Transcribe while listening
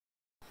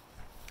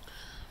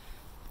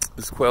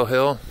This is Quail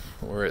Hill.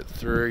 We're at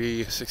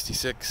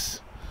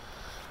 366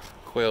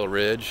 Quail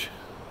Ridge.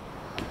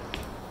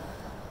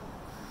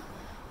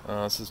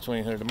 This is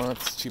 $2,800 a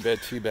month. It's 2 bed,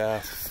 2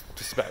 bath,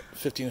 just about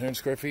 1,500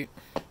 square feet.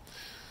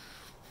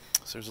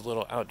 So there's a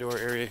little outdoor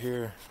area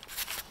here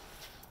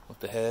with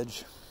the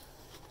hedge.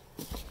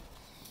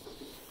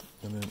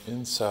 And then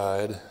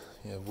inside,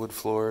 you have wood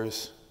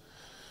floors.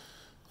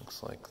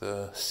 Looks like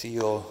the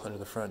seal under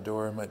the front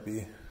door might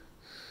need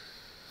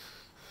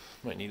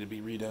to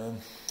be redone.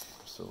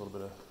 Just a little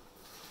bit of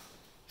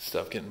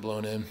stuff getting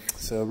blown in.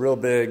 So real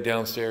big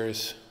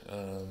downstairs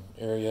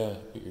area.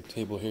 Put your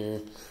table here,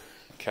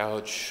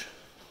 couch,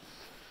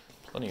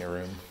 plenty of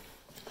room.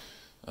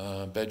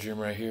 Bedroom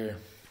right here.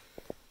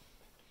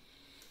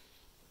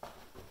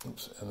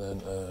 Oops, and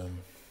then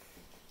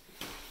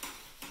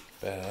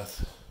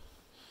bath.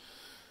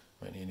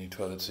 Might need a new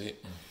toilet seat.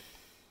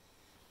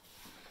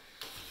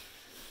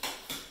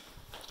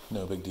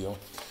 No big deal.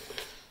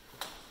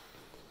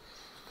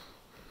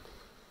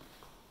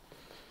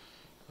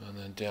 And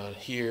then down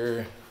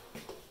here,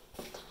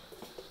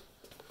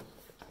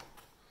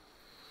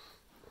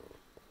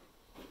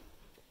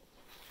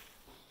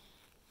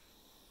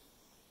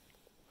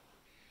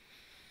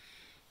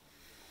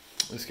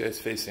 this guy's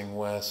facing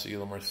west, so you get a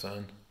little more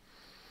sun.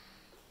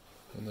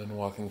 And then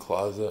walk-in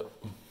closet.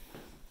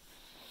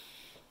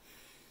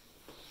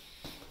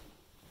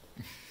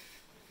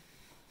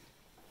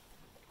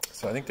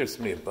 So I think there's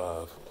somebody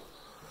above,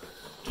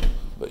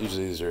 but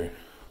usually these are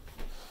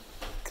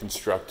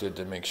constructed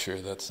to make sure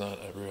that's not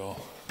a real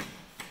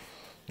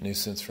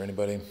nuisance for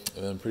anybody. And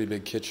then pretty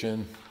big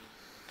kitchen.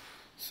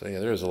 So yeah,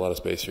 there is a lot of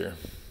space here.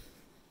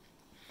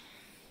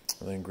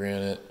 And then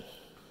granite.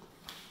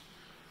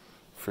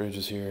 Fridge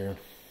is here.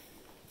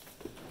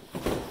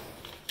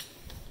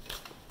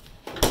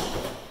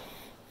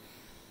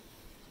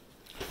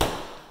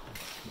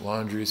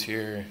 Laundry's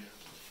here.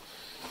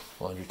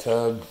 Laundry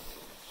tub.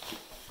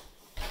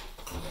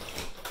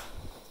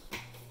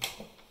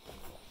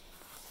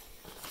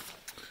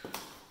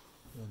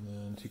 And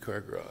then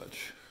 2-car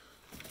garage.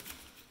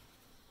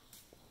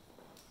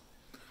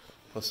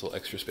 Plus a little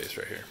extra space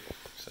right here.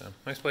 So,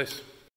 nice place.